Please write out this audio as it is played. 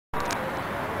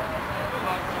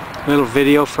Little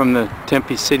video from the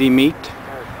Tempe City meet.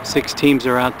 6 teams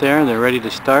are out there and they're ready to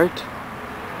start.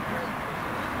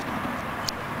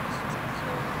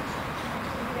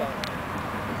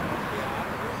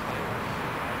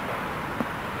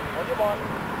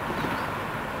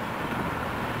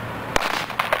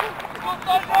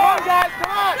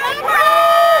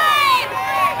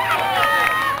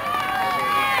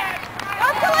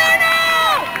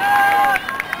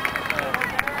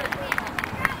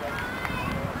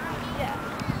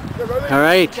 All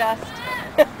right. All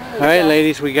right,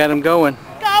 ladies, we got them going.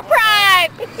 Go Pride!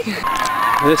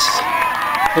 This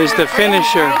is the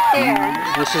finisher.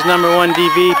 This is number 1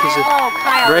 DV because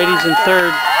Brady's in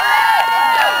 3rd.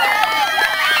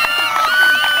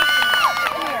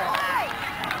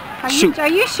 Are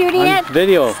you shooting it?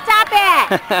 Video. Stop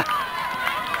it!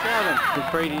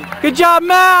 7. Brady. Good job,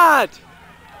 Matt!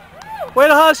 Way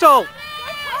to hustle!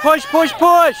 Push, push,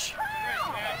 push!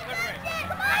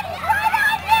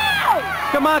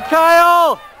 Come on,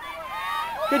 Kyle!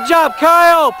 Good job,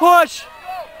 Kyle! Push!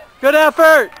 Good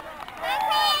effort!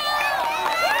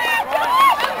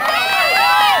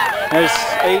 There's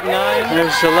 8, 9.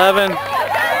 There's 11.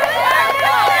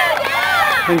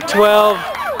 And 12.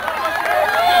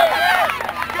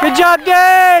 Good job,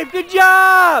 Dave! Good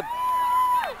job!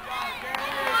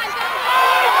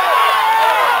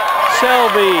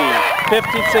 Selby,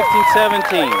 15, 16,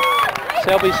 17.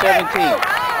 Selby, 17.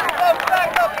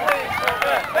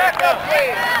 Back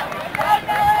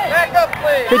up,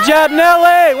 please. Good job,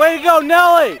 Nelly! Way to go,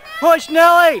 Nelly! Push,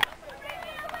 Nelly!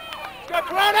 Come on,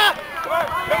 come on,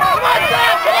 come on!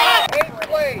 8th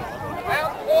place,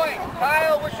 Mount Pointe,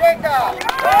 Kyle Washeka.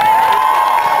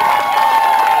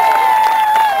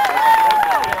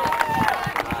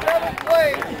 7th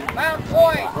place, Mount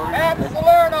Pointe, Matt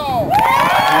Salerno.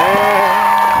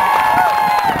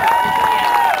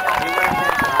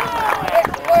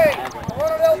 6th place,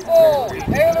 Coronel Falls,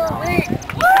 Taylor Reed.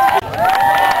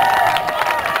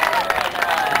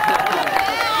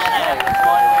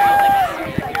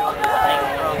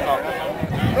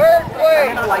 3rd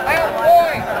place, Mount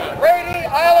Pointe, Brady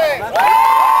Island.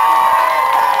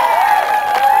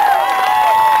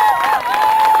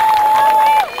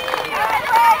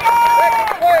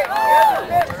 2nd place, Kevin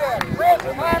Vista, Chris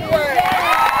Conway.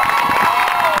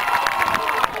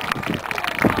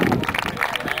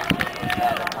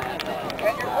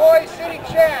 And your boy city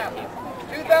champ,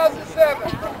 2007,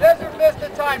 from Desert Vista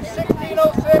time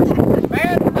 1606.